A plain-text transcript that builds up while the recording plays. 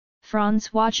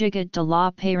François Gigot de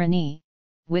la Peyronie,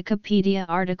 Wikipedia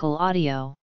article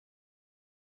audio.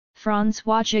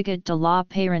 François Gigot de la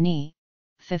Peyronie,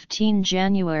 15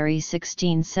 January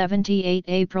 1678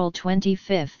 April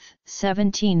 25,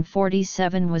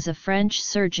 1747 was a French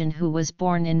surgeon who was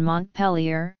born in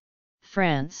Montpellier,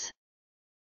 France.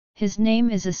 His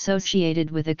name is associated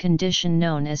with a condition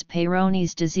known as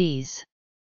Peyronie's disease.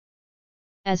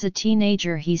 As a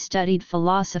teenager he studied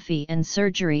philosophy and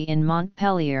surgery in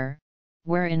Montpellier,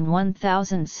 where in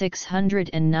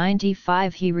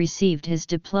 1695 he received his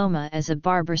diploma as a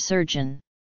barber surgeon.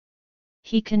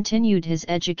 He continued his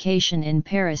education in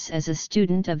Paris as a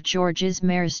student of Georges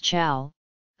Mareschal,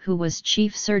 who was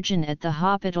chief surgeon at the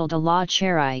Hôpital de la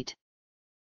Charité.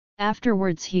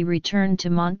 Afterwards he returned to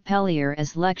Montpellier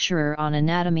as lecturer on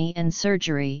anatomy and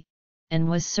surgery, and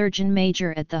was surgeon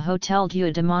major at the Hôtel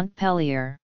Dieu de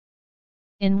Montpellier.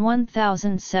 In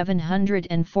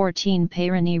 1714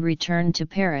 Peyronie returned to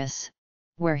Paris,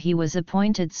 where he was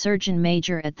appointed surgeon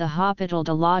major at the Hôpital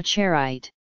de la Charité.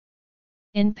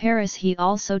 In Paris he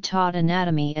also taught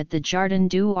anatomy at the Jardin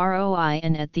du Roi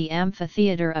and at the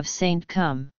amphitheatre of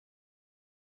Saint-Come.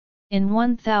 In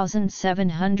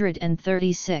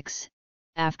 1736,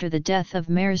 after the death of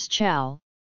Mareschal,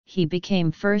 he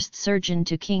became first surgeon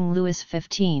to King Louis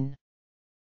XV.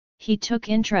 He took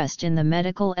interest in the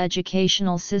medical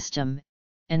educational system,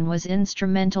 and was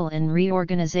instrumental in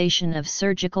reorganization of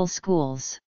surgical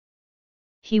schools.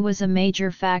 He was a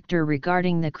major factor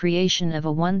regarding the creation of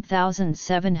a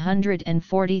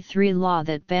 1743 law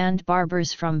that banned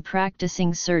barbers from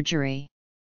practicing surgery.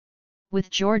 With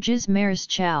Georges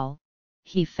Mareschal,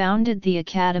 he founded the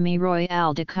Académie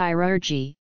Royale de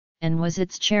Chirurgie, and was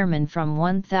its chairman from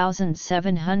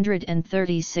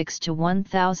 1736 to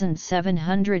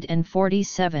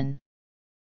 1747.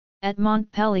 At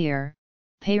Montpellier,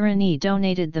 Peyronie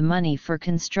donated the money for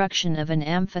construction of an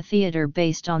amphitheatre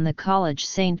based on the Collège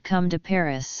Saint-Come de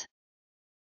Paris.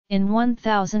 In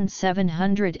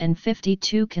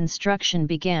 1752 construction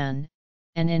began,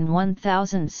 and in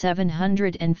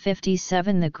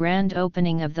 1757 the grand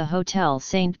opening of the Hôtel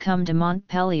Saint-Come de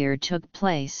Montpellier took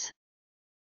place.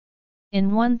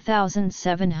 In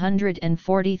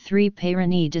 1743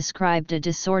 Peyronie described a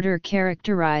disorder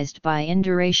characterized by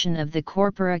induration of the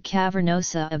corpora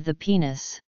cavernosa of the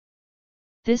penis.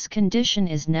 This condition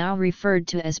is now referred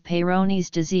to as Peyronie's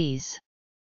disease.